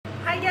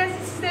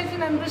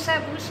Delphine and Bouche à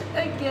Bouche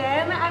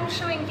again. I'm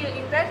showing you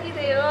in that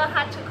video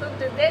how to cook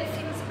the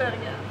Delphine's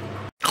Burger.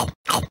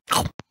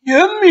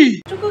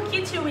 Yummy! To cook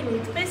it you will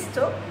need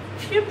pesto,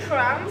 few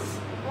prawns,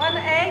 1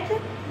 egg,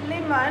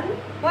 lemon,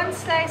 1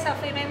 slice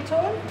of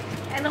Emental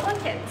and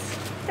roquette.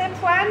 Step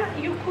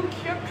 1, you cook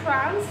your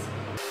prawns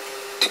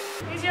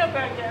with your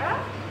burger.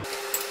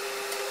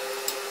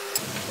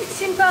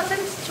 It's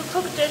important to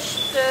cook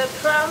the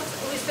prawns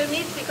with the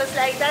meat because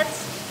like that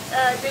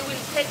they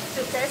will take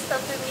the taste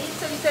of the meat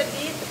a little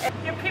bit.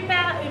 You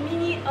prepare a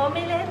mini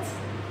omelette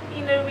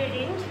in a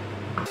ring.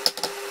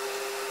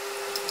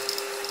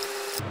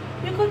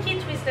 You cook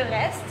it with the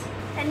rest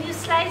and you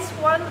slice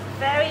 1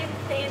 very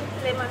thin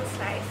lemon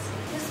slice.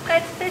 You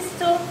spread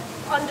pesto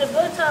on the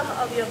bottom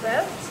of your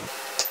bird.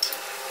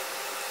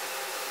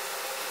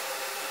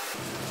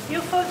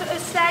 You fold a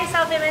slice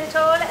of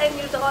Emental and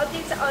you drop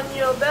it on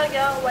your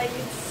burger while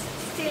it's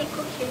still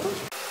cooking.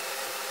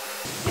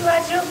 You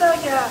add your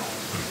burger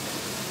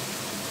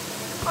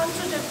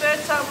onto the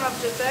bottom of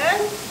the bun.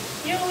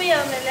 You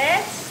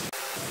re-omelette.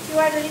 You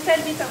add a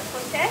little bit of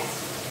roquette.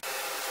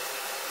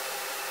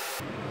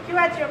 You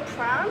add your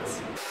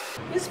prawns.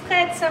 You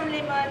spread some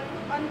lemon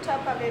on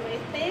top of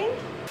everything.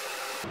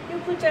 You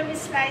put a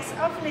slice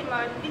of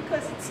lemon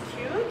because it's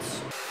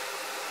cute.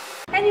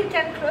 And you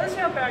can close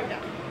your burger.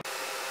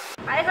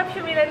 I hope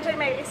you will enjoy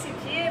my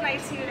recipe and I'll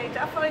see you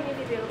later for a new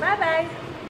video. Bye bye!